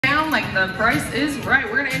like The Price is Right.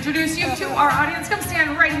 We're gonna introduce you to our audience. Come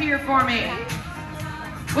stand right here for me.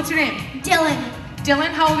 What's your name? Dillon.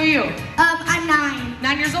 Dillon, how old are you? I'm 9.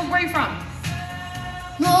 9 years old. Where are you from?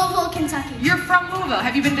 Louisville, Kentucky. You're from Louisville.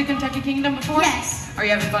 Have you been to Kentucky Kingdom before? Yes. Are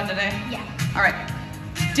you having fun today? Yeah. All right.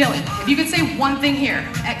 Dillon, if you could say one thing here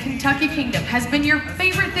at Kentucky Kingdom has been your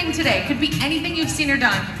favorite thing today, could be anything you've seen or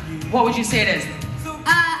done, what would you say it is?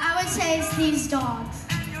 I would say it's these dogs.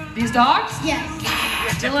 These dogs?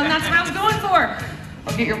 Yes. Dillon, that's what I was going for.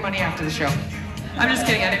 I'll get your money after the show. I'm just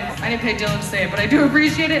kidding. I didn't pay Dillon to say it, but I do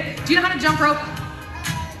appreciate it. Do you know how to jump rope?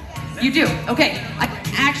 You do? Okay. I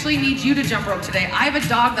actually need you to jump rope today. I have a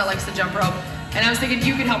dog that likes to jump rope, and I was thinking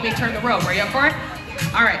you could help me turn the rope. Are you up for it?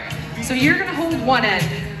 All right. So you're going to hold one end.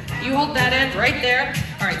 You hold that end right there.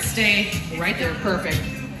 All right, stay right there. Perfect.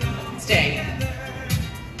 Stay.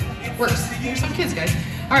 Works. You're some kids, guys.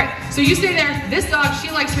 All right, so you stay there. This dog, she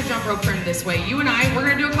likes her jump rope turned this way. You and I, we're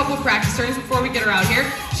gonna do a couple of practice turns before we get her out here.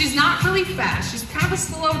 She's not really fast. She's kind of a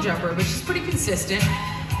slow jumper, but she's pretty consistent.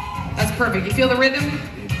 That's perfect. You feel the rhythm?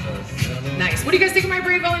 Nice. What do you guys think of my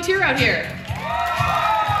brave volunteer out here?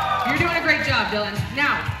 You're doing a great job, Dillon.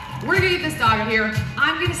 Now, we're gonna get this dog out here.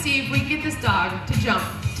 I'm gonna see if we can get this dog to jump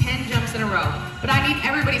 10 jumps in a row. But I need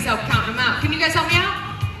everybody's help counting them out. Can you guys help me out?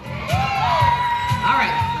 All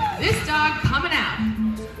right, this dog coming out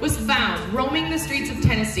was found roaming the streets of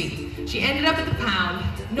Tennessee. She ended up at the pound.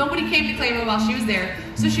 Nobody came to claim her while she was there,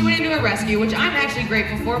 so she went into a rescue, which I'm actually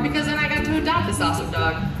grateful for because then I got to adopt this awesome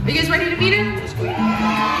dog. Are you guys ready to meet her?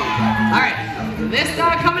 All right, this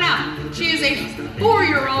dog coming out. She is a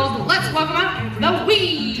 4-year-old. Let's welcome out the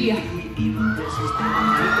Wee.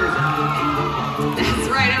 That's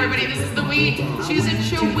right, everybody. This is the Wee. She's a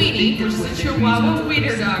Chiweenie, which is a Chihuahua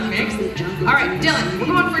Wiener dog mix. All right, Dillon, we're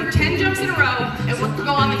going for 10 jumps in a row, and we'll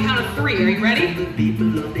go on the count of 3. Are you ready?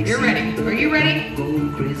 You're ready. Are you ready?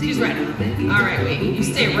 She's ready. All right, Wee. You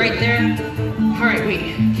stay right there. All right,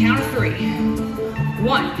 Wee. Count of 3.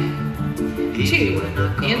 1, 2,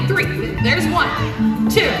 and 3. There's 1,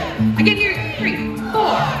 2. I can hear 3, 4,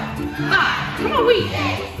 5. Come on, Wee.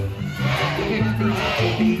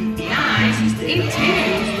 9 and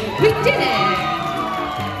 10. We did it.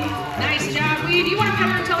 Nice job, Wee. Do you want to pet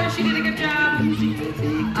her and tell her she did a good job?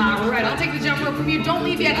 All right, I'll take the jump rope from you. Don't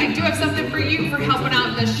leave yet. I do have something for you for helping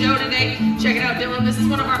out the show today. Check it out, Dillon. This is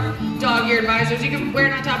one of our dog ear advisors. You can wear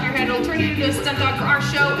it on top of your head. It'll turn you into a stunt dog for our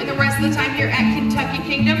show and the rest of the time here at Kentucky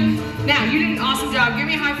Kingdom. Now, you did an awesome job. Give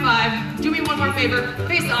me a high five. Do me one more favor.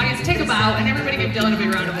 Face the audience, take a bow, and everybody give Dillon a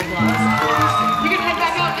big round of applause. You can head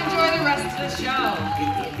back out and enjoy the rest of the show.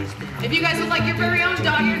 If you guys would like your very own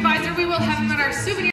dog ear advisor, we will have him at our souvenir